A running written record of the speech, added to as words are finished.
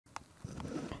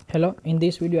Hello, in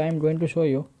this video I am going to show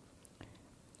you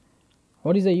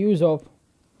what is the use of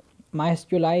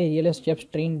mysql real escape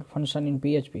string function in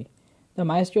PHP. The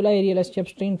mysql real escape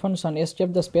string function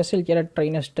escapes the special character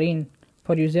in a string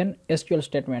for using SQL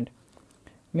statement.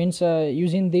 Means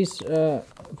using this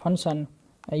function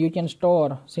you can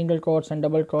store single quotes and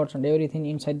double quotes and everything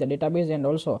inside the database, and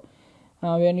also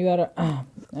when you are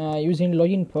using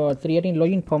login for creating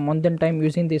login form, on that time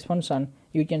using this function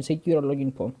you can secure a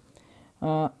login form.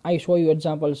 I show you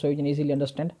example so you can easily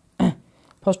understand.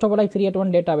 First of all, I create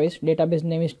one database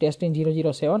name is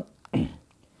testing007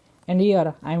 and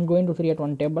here I am going to create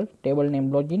one table name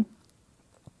login,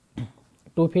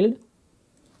 two field,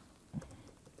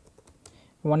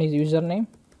 one is username,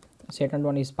 second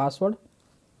one is password,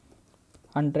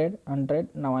 100.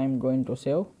 Now I am going to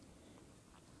save.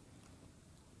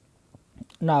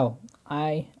 Now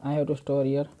I have to store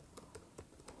here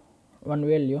one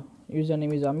value,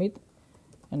 username is Amit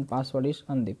and password is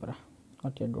Andipra.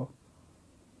 Okay, go.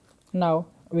 Now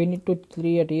we need to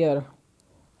create here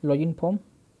login form.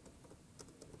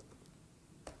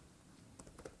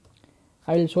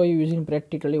 I will show you using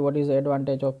practically what is the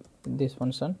advantage of this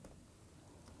function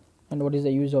and what is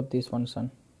the use of this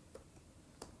function.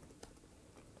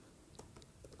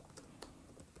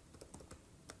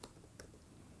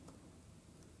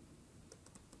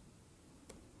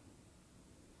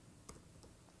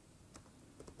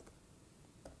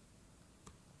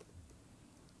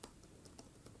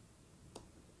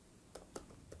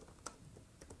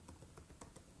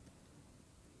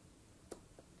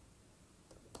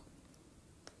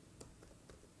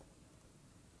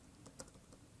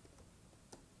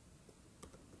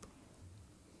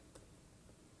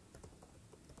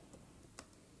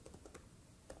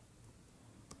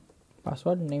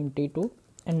 Password name T2,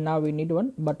 and now we need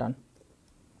one button.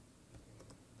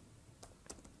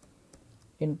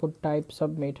 Input type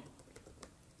submit,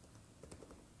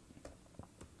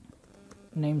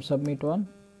 name submit one,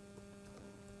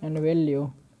 and value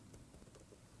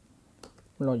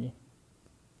login.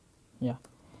 Yeah.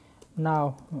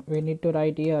 Now we need to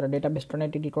write here database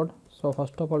connectivity code. So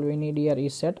first of all we need here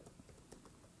is set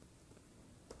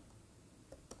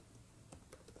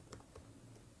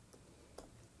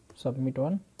submit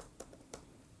one.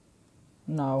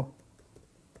 Now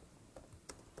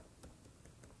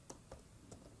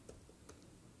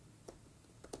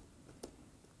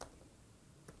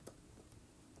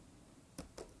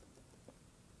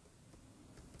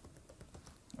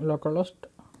localhost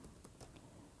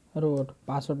root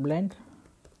password blank,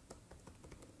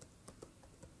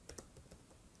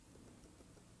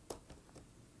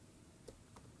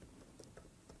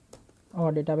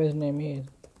 our database name is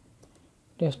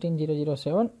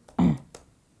testing007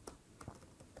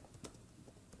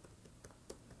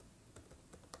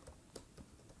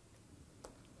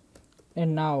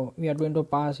 and now we are going to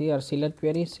pass here select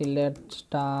query, select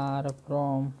star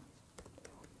from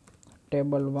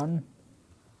table 1.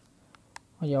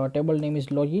 Our table name is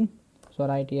login, so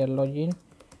write here login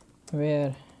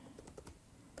where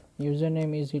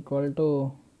username is equal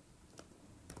to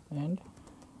and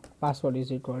password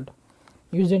is equal to,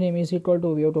 username is equal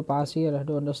to, we have to pass here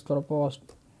to underscore post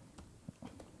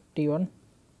T1,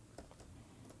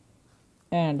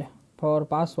 and for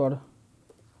password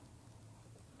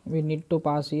we need to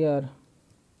pass here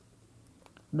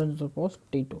underscore post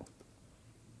T2,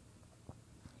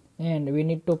 and we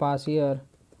need to pass here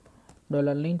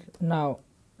 $link. Now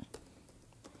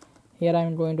here I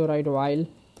am going to write while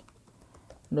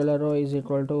 $row is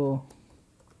equal to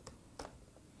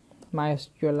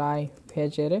mysql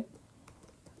fetch array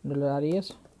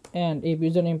 $res, and if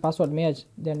username password match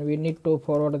then we need to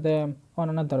forward them on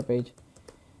another page.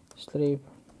 Script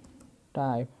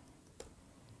type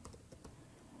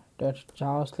that's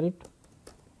JavaScript.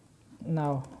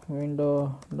 Now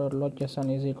window.location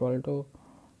is equal to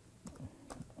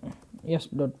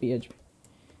yes.php.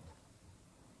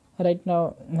 Right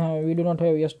now we do not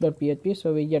have yes.php,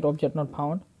 so we get object not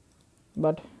found,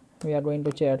 but we are going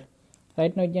to chat.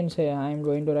 Right now you can say I am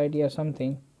going to write here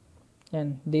something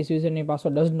and this username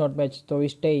password does not match, so we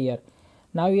stay here.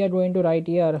 Now we are going to write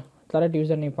here correct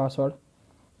username password.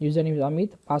 Username is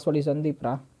Amit, password is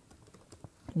Andipra,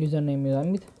 username is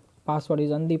Amit, password is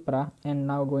Andipra, and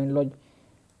now go in log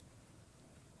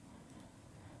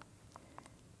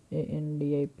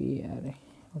ANDIPA.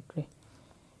 Okay,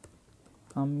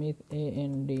 Amit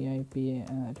ANDIPA.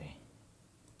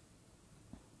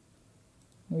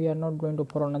 We are not going to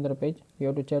for another page, we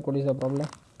have to check what is the problem.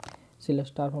 Select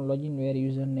star from login where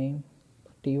username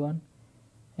T1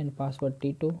 and password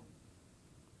T2,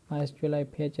 mysql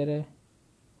fetch array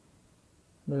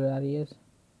 $res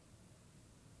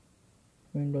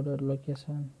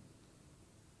window.location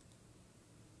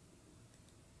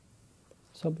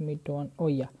submit one. Oh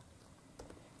yeah,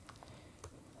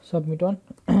 submit one.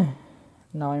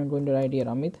 Now I am going to write here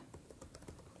Amit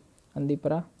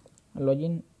Andipra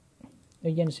login.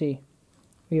 You can see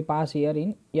we pass here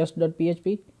in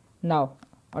yes.php. Now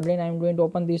again I am going to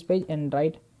open this page and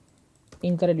write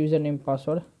incorrect username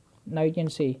password. Now you can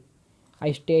see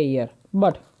I stay here,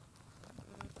 but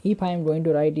if I am going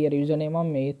to write here username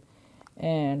Amit,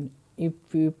 and if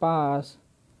we pass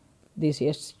this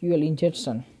SQL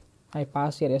injection, I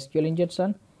pass here SQL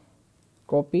injection,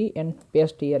 copy and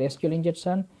paste here SQL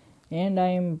injection, and I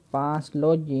am pass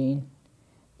login,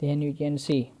 then you can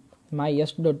see my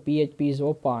yes.php is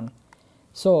open.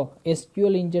 So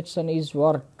SQL injection is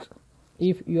work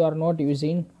if you are not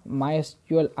using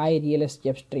mysql real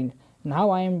escape string.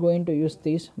 Now I am going to use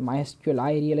this mysql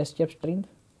real escape string.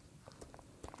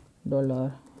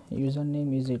 Dollar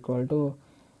username is equal to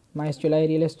mysql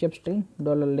real escape string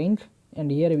dollar link,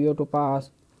 and here we have to pass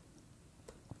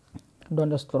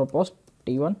underscore post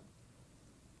t1.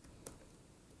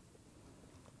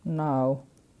 Now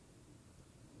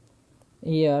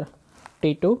here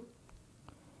t2,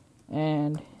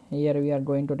 and here we are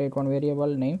going to take one variable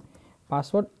name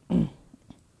password.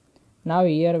 Now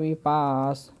here we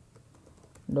pass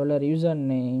dollar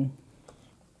username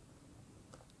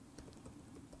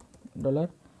dollar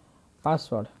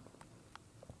password.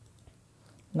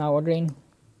 Now again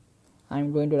I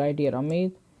am going to write here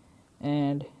Amit,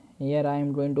 and here I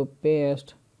am going to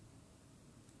paste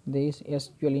this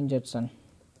SQL injection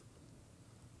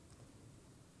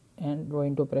and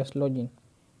going to press login.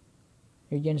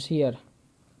 You can see here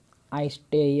I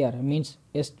stay here, means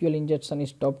SQL injection is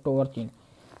stopped working.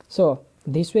 So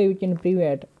this way we can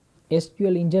prevent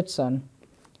SQL injection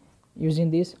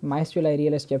using this mysql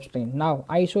real escape string. Now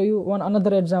I show you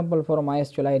another example for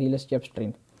mysql real escape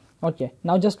string. Okay,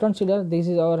 now just consider this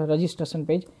is our registration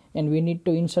page and we need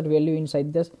to insert value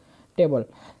inside this table.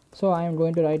 So I am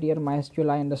going to write here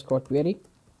mysql underscore query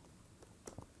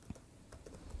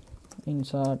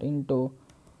insert into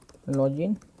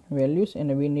login values,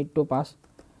 and we need to pass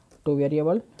two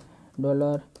variable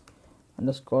dollar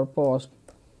underscore post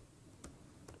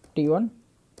t1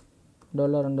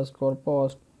 dollar underscore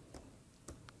post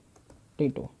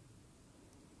t2.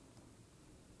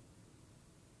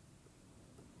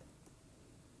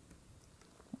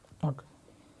 Okay,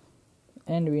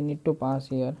 and we need to pass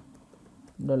here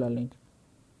dollar link.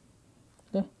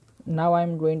 Okay, now I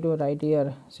am going to write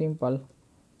here simple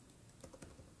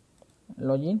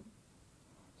login,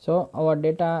 so our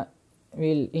data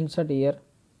will insert here.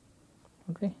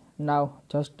 Okay, now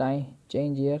just I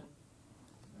change here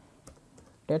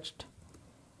text,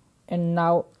 and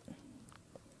now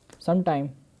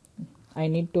sometime I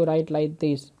need to write like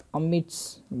this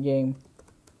Amit's game,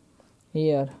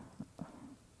 here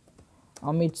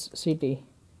Amit's city,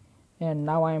 and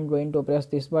now I am going to press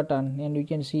this button, and you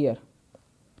can see here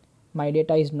my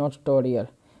data is not stored here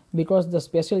because the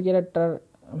special character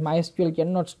MySQL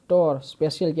cannot store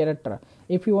special character.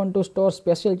 If you want to store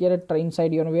special character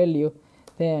inside your value,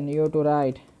 then you have to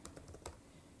write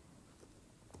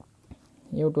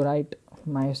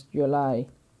MySQL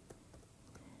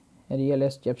real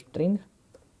escape string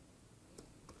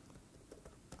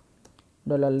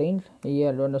dollar link here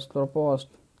underscore post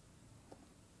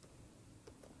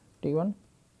t1.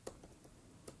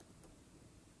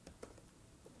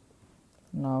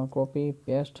 Now copy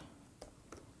paste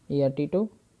here t2.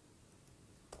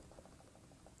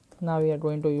 Now we are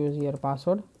going to use here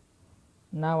password.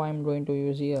 Now I am going to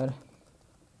use here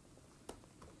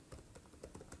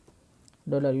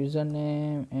dollar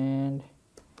username and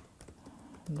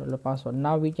dollar password.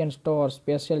 Now we can store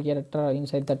special character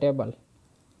inside the table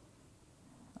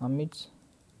Amit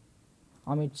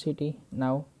city.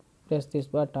 Now press this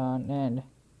button and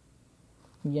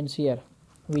you can see here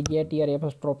we get here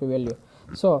apostrophe value.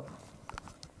 So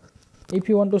if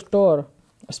you want to store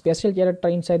a special character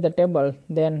inside the table,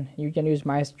 then you can use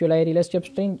mysql real escape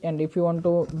string, and if you want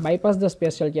to bypass the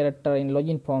special character in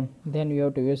login form, then you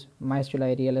have to use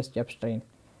mysql real escape string.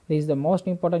 This is the most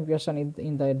important question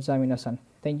in the examination.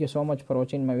 Thank you so much for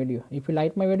watching my video. If you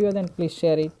like my video, then please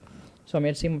share it so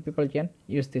many more people can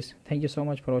use this. Thank you so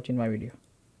much for watching my video.